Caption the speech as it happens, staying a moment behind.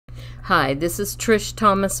Hi, this is Trish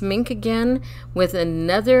Thomas-Mink again with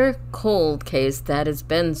another cold case that has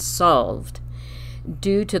been solved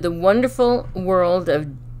due to the wonderful world of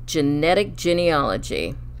genetic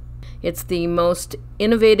genealogy. It's the most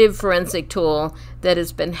innovative forensic tool that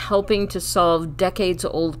has been helping to solve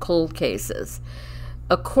decades-old cold cases.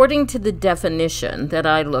 According to the definition that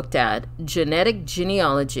I looked at, genetic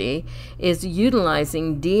genealogy is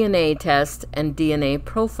utilizing DNA tests and DNA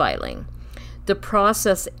profiling. The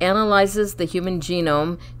process analyzes the human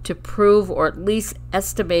genome to prove or at least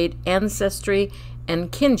estimate ancestry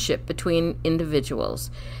and kinship between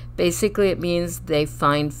individuals. Basically, it means they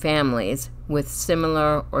find families with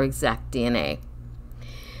similar or exact DNA.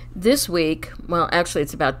 This week, well, actually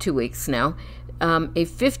it's about 2 weeks now, a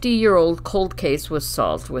 50-year-old cold case was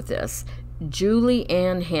solved with this. Julie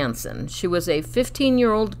Ann Hanson. She was a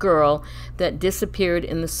 15-year-old girl that disappeared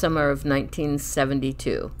in the summer of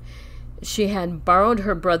 1972. She had borrowed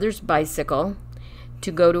her brother's bicycle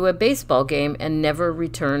to go to a baseball game and never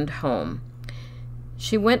returned home.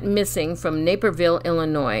 She went missing from Naperville,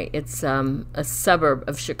 Illinois. It's a suburb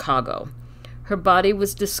of Chicago. Her body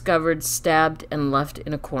was discovered stabbed and left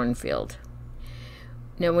in a cornfield.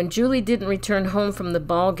 Now, when Julie didn't return home from the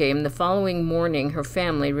ball game, the following morning her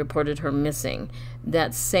family reported her missing.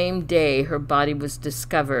 That same day, her body was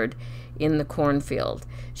discovered in the cornfield.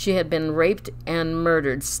 She had been raped and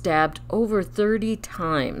murdered, stabbed over 30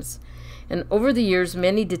 times. And over the years,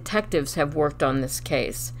 many detectives have worked on this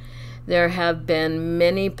case. There have been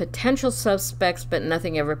many potential suspects, but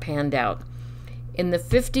nothing ever panned out. In the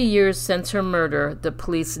 50 years since her murder, the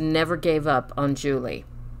police never gave up on Julie.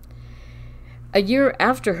 A year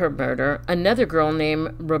after her murder, another girl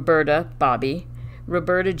named Roberta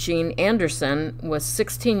Jean Anderson was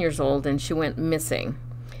 16 years old, and she went missing.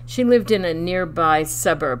 She lived in a nearby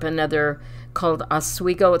suburb, another called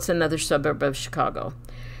Oswego. It's another suburb of Chicago.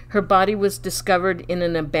 Her body was discovered in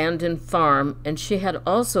an abandoned farm, and she had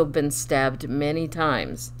also been stabbed many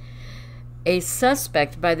times. A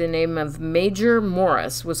suspect by the name of Major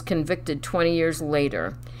Morris was convicted 20 years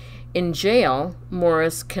later. In jail,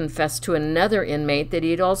 Morris confessed to another inmate that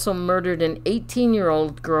he had also murdered an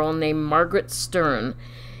 18-year-old girl named Margaret Stern,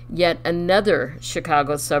 yet another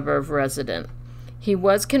Chicago suburb resident. He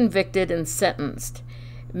was convicted and sentenced.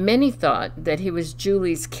 Many thought that he was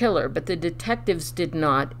Julie's killer, but the detectives did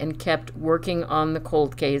not and kept working on the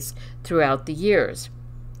cold case throughout the years.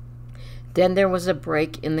 Then there was a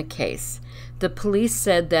break in the case. The police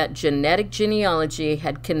said that genetic genealogy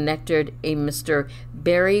had connected a Mr.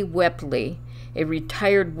 Barry Wepley, a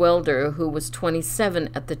retired welder who was 27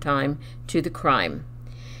 at the time, to the crime.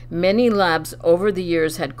 Many labs over the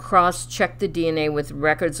years had cross-checked the DNA with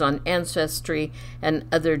records on Ancestry and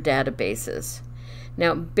other databases.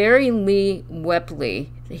 Now, Barry Lee Wepley,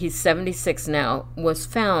 he's 76 now, was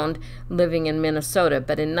found living in Minnesota,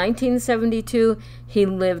 but in 1972, he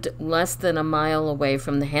lived less than a mile away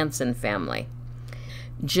from the Hanson family.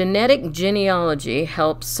 Genetic genealogy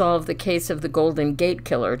helped solve the case of the Golden Gate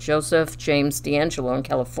Killer, Joseph James DeAngelo, in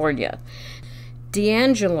California.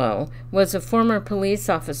 DeAngelo was a former police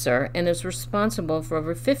officer and is responsible for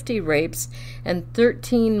over 50 rapes and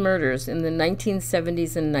 13 murders in the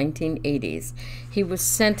 1970s and 1980s. He was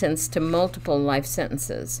sentenced to multiple life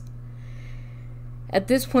sentences. At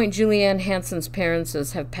this point, Julie Ann Hanson's parents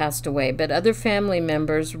have passed away, but other family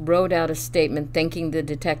members wrote out a statement thanking the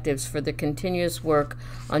detectives for the continuous work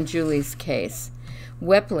on Julie's case.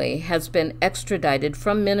 Wepley has been extradited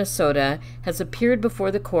from Minnesota, has appeared before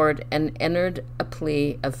the court, and entered a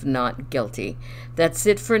plea of not guilty. That's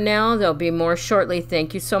it for now. There'll be more shortly.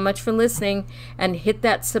 Thank you so much for listening, and hit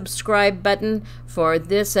that subscribe button for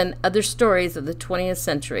this and other stories of the 20th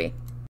century.